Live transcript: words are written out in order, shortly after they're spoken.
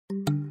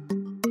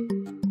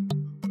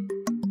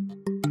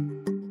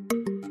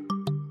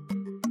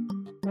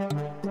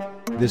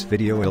This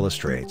video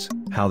illustrates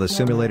how the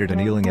simulated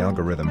annealing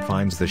algorithm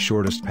finds the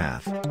shortest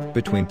path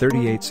between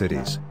 38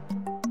 cities.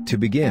 To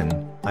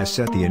begin, I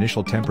set the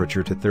initial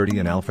temperature to 30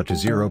 and alpha to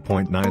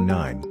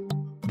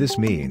 0.99. This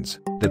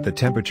means that the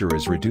temperature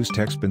is reduced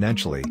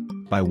exponentially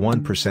by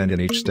 1% in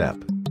each step.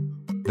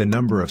 The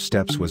number of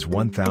steps was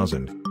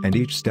 1000, and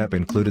each step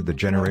included the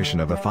generation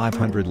of a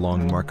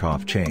 500-long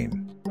Markov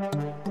chain.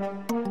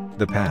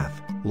 The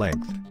path,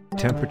 length,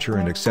 temperature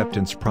and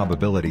acceptance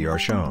probability are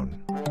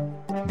shown.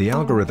 The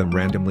algorithm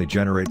randomly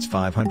generates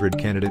 500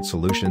 candidate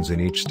solutions in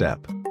each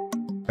step.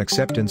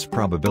 Acceptance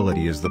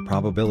probability is the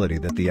probability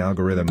that the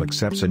algorithm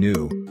accepts a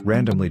new,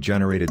 randomly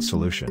generated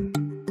solution.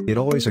 It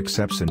always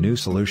accepts a new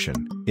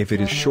solution if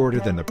it is shorter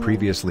than the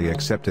previously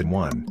accepted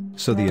one,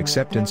 so the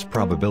acceptance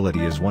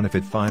probability is 1 if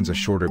it finds a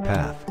shorter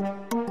path.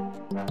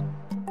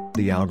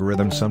 The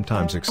algorithm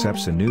sometimes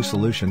accepts a new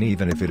solution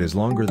even if it is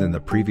longer than the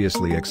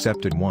previously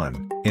accepted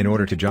one, in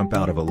order to jump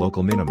out of a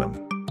local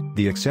minimum.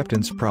 The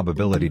acceptance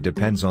probability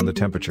depends on the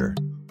temperature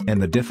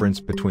and the difference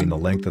between the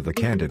length of the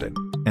candidate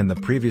and the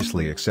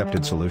previously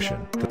accepted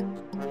solution.